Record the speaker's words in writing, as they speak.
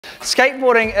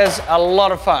Skateboarding is a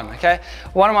lot of fun, okay?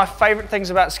 One of my favorite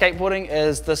things about skateboarding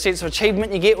is the sense of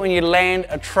achievement you get when you land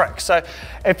a trick. So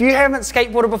if you haven't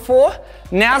skateboarded before,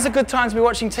 now's a good time to be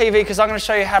watching TV because I'm going to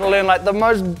show you how to learn like the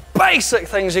most basic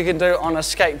things you can do on a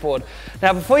skateboard.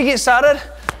 Now before you get started,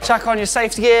 chuck on your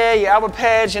safety gear, your elbow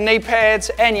pads, your knee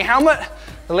pads and your helmet.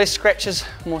 The less scratches,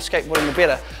 more skateboarding, the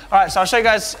better. All right, so I'll show you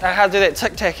guys how to do that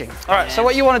tic-tacking. All right, so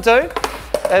what you want to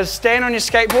do is stand on your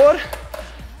skateboard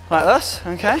like this,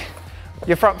 okay?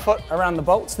 Your front foot around the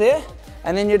bolts there,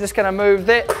 and then you're just going to move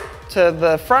that to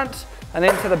the front and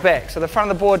then to the back. So the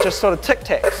front of the board just sort of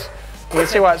tic-tacs. You can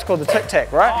see why it's called the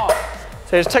tic-tac, right? Oh.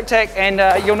 So just tic-tac,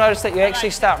 and you'll notice that you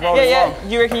actually start rolling along.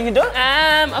 You reckon you can do it?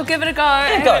 I'll give it a go. I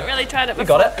haven't really tried it before.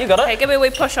 You got it, you got it. Okay, give me a wee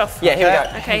push off. Yeah, here we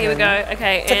go. Okay, here we go.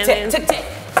 Okay, tic-tac, tic-tac.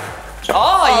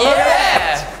 Oh,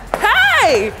 yeah!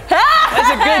 Hey! That's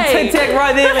a good tic-tac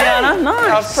right there, Liana. Nice.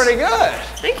 That was pretty good.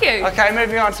 Thank you. Okay,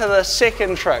 moving on to the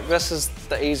second trick. This is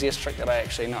the easiest trick that I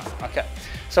actually know. Okay,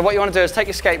 so what you want to do is take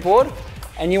your skateboard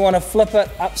and you want to flip it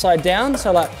upside down,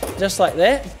 so like just like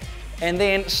that, and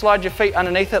then slide your feet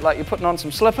underneath it like you're putting on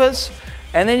some slippers,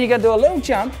 and then you're going to do a little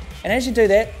jump, and as you do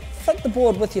that, flip the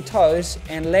board with your toes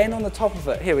and land on the top of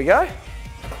it. Here we go.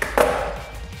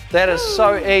 That is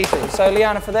so easy. So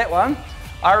Liana, for that one,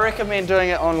 I recommend doing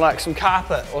it on like some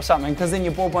carpet or something, because then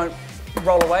your board won't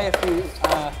roll away if you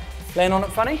land on it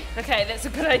funny. Okay, that's a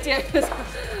good idea because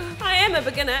I am a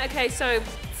beginner. Okay, so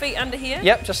feet under here.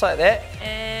 Yep, just like that.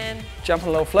 And jump a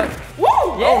little flip. Woo!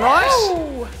 Yeah.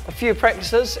 Oh, nice. A few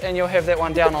practices and you'll have that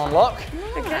one down on lock.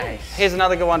 Okay. Here's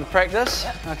another good one to practice.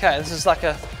 Yep. Okay, this is like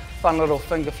a fun little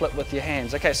finger flip with your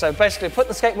hands. Okay, so basically put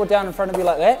the skateboard down in front of you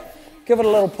like that, give it a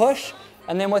little push,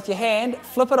 and then with your hand,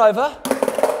 flip it over,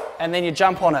 and then you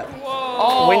jump on it. Whoa.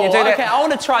 Oh, when you do that, okay, I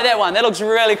want to try that one. That looks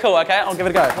really cool, okay? I'll give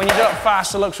it a go. When you do it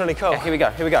fast, it looks really cool. Okay, here we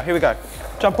go, here we go, here we go.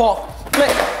 Jump off, flip.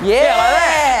 Yeah, like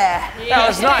that. Yeah. That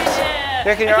was nice. You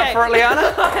reckon you're up for it,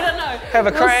 Liana? I don't know. Have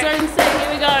a crack. We'll soon see.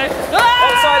 Here we go.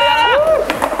 Ah!